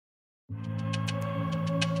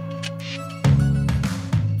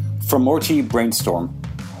From RTE Brainstorm,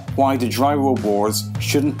 why the dry robe wars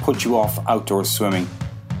shouldn't put you off outdoor swimming.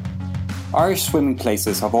 Irish swimming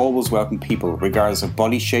places have always welcomed people regardless of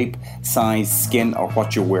body shape, size, skin or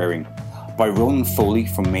what you're wearing, by Ronan Foley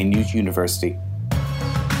from Maynooth University.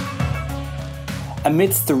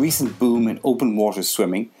 Amidst the recent boom in open water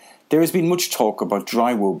swimming, there has been much talk about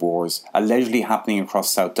dry robe wars allegedly happening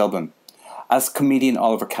across South Dublin. As comedian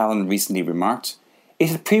Oliver Callan recently remarked, it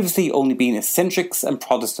had previously only been eccentrics and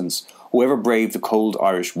Protestants who ever braved the cold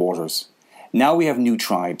Irish waters. Now we have new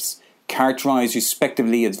tribes, characterised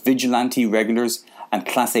respectively as vigilante regulars and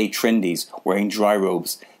Class A trendies wearing dry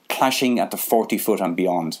robes, clashing at the 40-foot and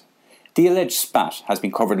beyond. The alleged spat has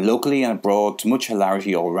been covered locally and abroad to much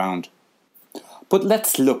hilarity all round. But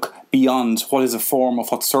let's look beyond what is a form of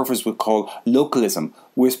what surfers would call localism,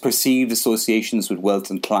 with perceived associations with wealth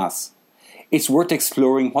and class. It's worth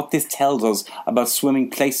exploring what this tells us about swimming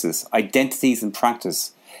places, identities and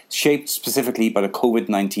practice, shaped specifically by the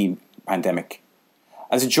COVID-19 pandemic.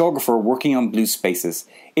 As a geographer working on blue spaces,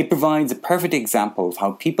 it provides a perfect example of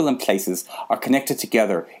how people and places are connected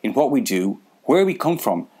together in what we do, where we come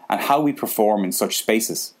from, and how we perform in such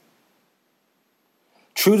spaces.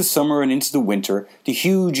 Through the summer and into the winter, the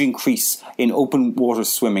huge increase in open water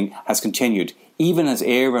swimming has continued, even as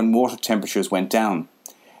air and water temperatures went down.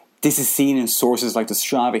 This is seen in sources like the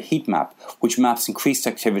Strava heat map, which maps increased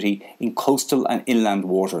activity in coastal and inland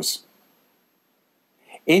waters.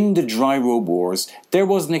 In the dry robe wars, there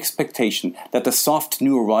was an expectation that the soft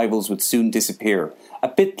new arrivals would soon disappear, a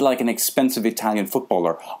bit like an expensive Italian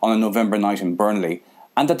footballer on a November night in Burnley,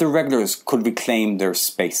 and that the regulars could reclaim their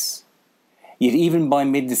space. Yet even by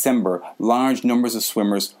mid-December, large numbers of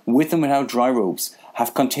swimmers, with and without dry robes,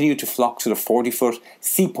 have continued to flock to the 40-foot,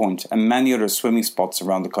 Sea Point and many other swimming spots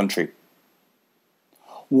around the country.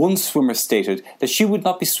 One swimmer stated that she would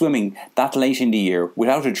not be swimming that late in the year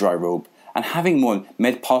without a dry robe, and having one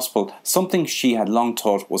made possible something she had long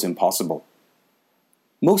thought was impossible.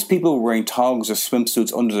 Most people were wearing togs or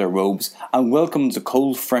swimsuits under their robes and welcomed the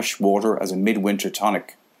cold fresh water as a midwinter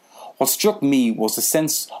tonic. What struck me was the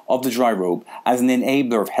sense of the dry robe as an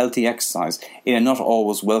enabler of healthy exercise in a not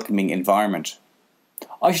always welcoming environment.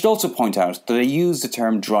 I should also point out that I use the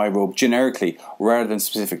term dry robe generically rather than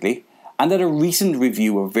specifically, and that a recent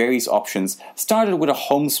review of various options started with a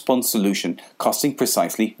homespun solution costing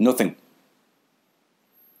precisely nothing.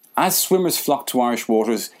 As swimmers flocked to Irish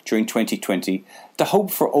waters during 2020, the hope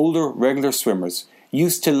for older regular swimmers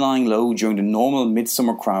used to lying low during the normal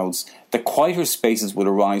midsummer crowds that quieter spaces would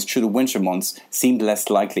arise through the winter months seemed less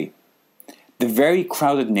likely. The very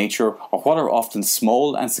crowded nature of what are often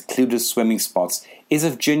small and secluded swimming spots is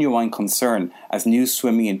of genuine concern as new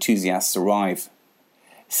swimming enthusiasts arrive.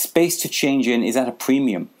 Space to change in is at a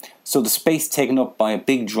premium, so the space taken up by a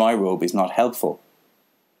big dry robe is not helpful.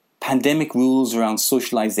 Pandemic rules around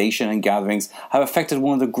socialisation and gatherings have affected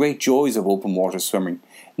one of the great joys of open water swimming,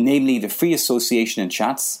 namely the free association and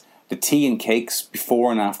chats, the tea and cakes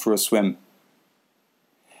before and after a swim.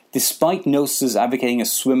 Despite notices advocating a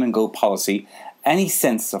swim and go policy, any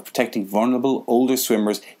sense of protecting vulnerable older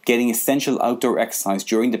swimmers getting essential outdoor exercise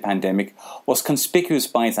during the pandemic was conspicuous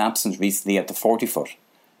by its absence recently at the 40-foot,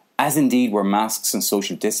 as indeed were masks and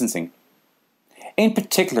social distancing. In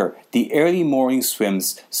particular, the early morning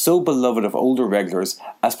swims, so beloved of older regulars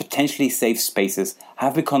as potentially safe spaces,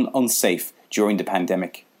 have become unsafe during the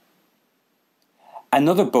pandemic.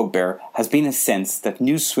 Another bugbear has been a sense that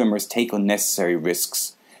new swimmers take unnecessary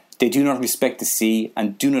risks. They do not respect the sea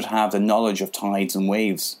and do not have the knowledge of tides and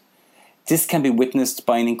waves. This can be witnessed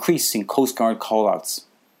by an increase in Coast Guard call-outs.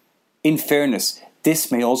 In fairness,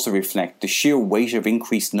 this may also reflect the sheer weight of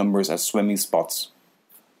increased numbers at swimming spots.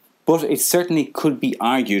 But it certainly could be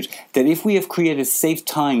argued that if we have created safe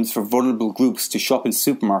times for vulnerable groups to shop in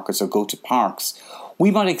supermarkets or go to parks,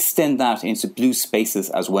 we might extend that into blue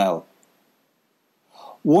spaces as well.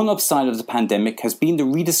 One upside of the pandemic has been the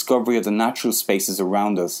rediscovery of the natural spaces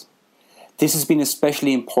around us. This has been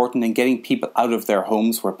especially important in getting people out of their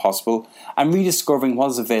homes where possible and rediscovering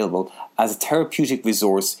what is available as a therapeutic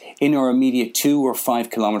resource in our immediate 2 or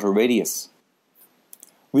 5 kilometre radius.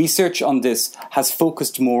 Research on this has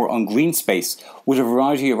focused more on green space, with a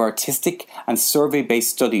variety of artistic and survey-based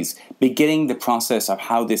studies beginning the process of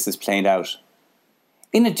how this is played out.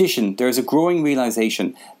 In addition, there is a growing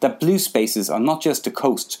realisation that blue spaces are not just the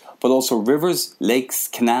coast, but also rivers, lakes,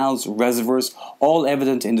 canals, reservoirs, all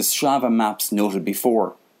evident in the Strava maps noted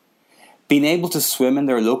before. Being able to swim in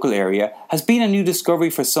their local area has been a new discovery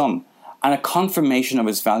for some, and a confirmation of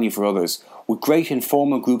its value for others, with great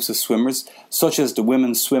informal groups of swimmers, such as the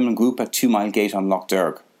Women's Swimming Group at 2 Mile Gate on Lough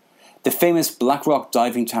Derg. The famous Blackrock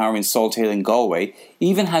Diving Tower in Salthill in Galway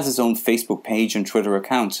even has its own Facebook page and Twitter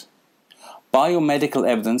account. Biomedical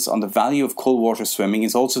evidence on the value of cold water swimming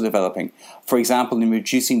is also developing, for example in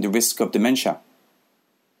reducing the risk of dementia.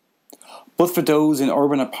 But for those in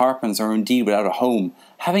urban apartments or indeed without a home,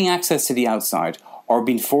 having access to the outside or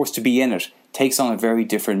being forced to be in it takes on a very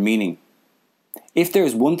different meaning. If there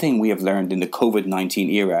is one thing we have learned in the COVID-19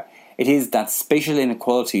 era, it is that spatial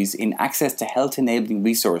inequalities in access to health-enabling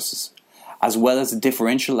resources, as well as the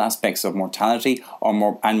differential aspects of mortality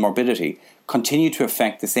and morbidity, continue to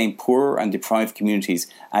affect the same poorer and deprived communities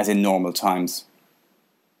as in normal times.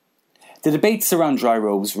 The debates around dry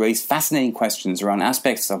robes raise fascinating questions around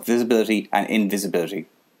aspects of visibility and invisibility.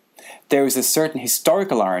 There is a certain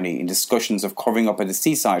historical irony in discussions of covering up at the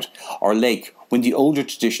seaside or lake when the older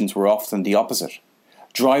traditions were often the opposite.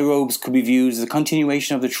 Dry robes could be viewed as a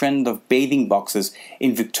continuation of the trend of bathing boxes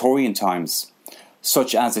in Victorian times,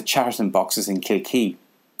 such as the Chatterton boxes in Kilkee.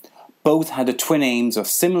 Both had the twin aims of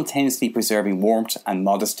simultaneously preserving warmth and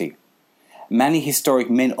modesty. Many historic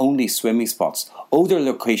men-only swimming spots owe their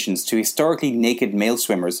locations to historically naked male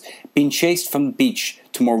swimmers being chased from the beach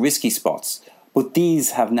to more risky spots, but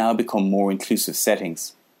these have now become more inclusive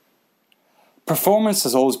settings. Performance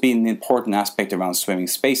has always been an important aspect around swimming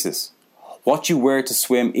spaces. What you wear to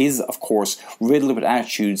swim is, of course, riddled with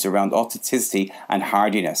attitudes around authenticity and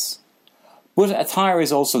hardiness. But attire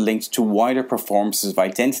is also linked to wider performances of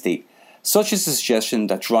identity, such as the suggestion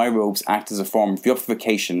that dry robes act as a form of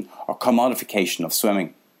yuppification or commodification of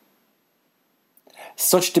swimming.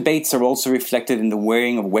 Such debates are also reflected in the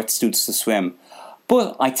wearing of wetsuits to swim,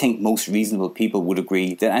 but I think most reasonable people would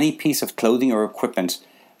agree that any piece of clothing or equipment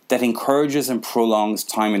that encourages and prolongs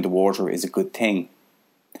time in the water is a good thing.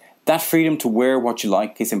 That freedom to wear what you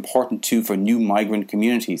like is important too for new migrant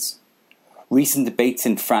communities. Recent debates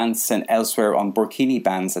in France and elsewhere on burkini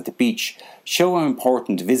bans at the beach show how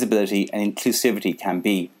important visibility and inclusivity can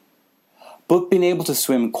be. But being able to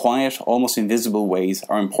swim quiet, almost invisible ways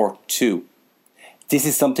are important too. This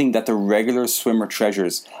is something that the regular swimmer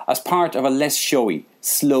treasures as part of a less showy,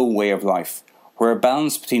 slow way of life, where a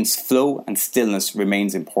balance between flow and stillness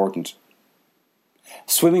remains important.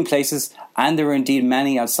 Swimming places, and there are indeed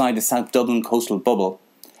many outside the South Dublin coastal bubble,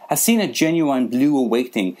 has seen a genuine blue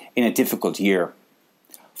awakening in a difficult year.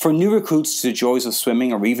 For new recruits to the joys of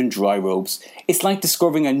swimming or even dry robes, it's like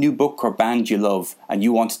discovering a new book or band you love and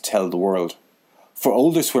you want to tell the world. For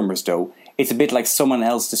older swimmers though, it's a bit like someone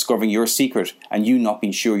else discovering your secret and you not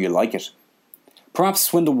being sure you like it.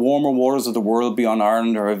 Perhaps when the warmer waters of the world beyond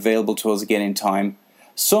Ireland are available to us again in time,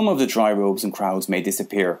 some of the dry robes and crowds may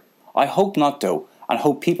disappear. I hope not though, and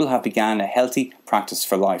hope people have begun a healthy practice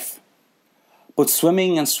for life. But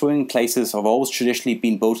swimming and swimming places have always traditionally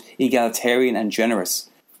been both egalitarian and generous.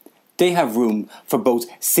 They have room for both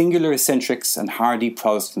singular eccentrics and hardy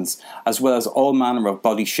Protestants, as well as all manner of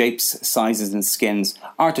body shapes, sizes and skins,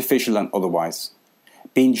 artificial and otherwise.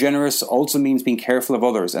 Being generous also means being careful of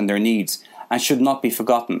others and their needs, and should not be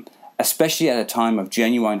forgotten, especially at a time of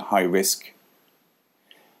genuine high risk.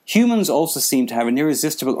 Humans also seem to have an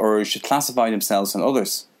irresistible urge to classify themselves and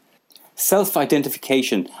others.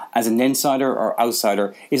 Self-identification as an insider or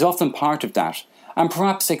outsider is often part of that, and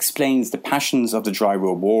perhaps explains the passions of the dry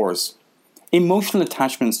robe wars. Emotional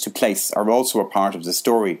attachments to place are also a part of the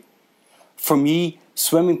story. For me,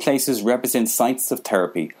 swimming places represent sites of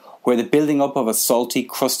therapy, where the building up of a salty,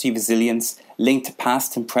 crusty resilience linked to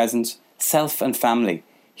past and present, self and family,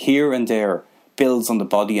 here and there, builds on the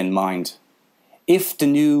body and mind. If the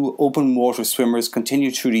new open water swimmers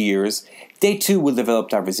continue through the years, they too will develop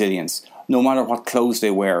that resilience, no matter what clothes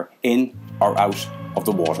they wear, in or out of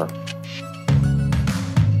the water.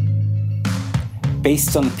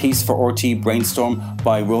 Based on a piece for RT Brainstorm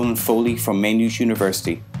by Ronan Foley from Maynooth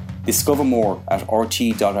University. Discover more at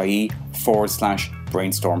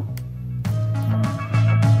rt.ie/brainstorm.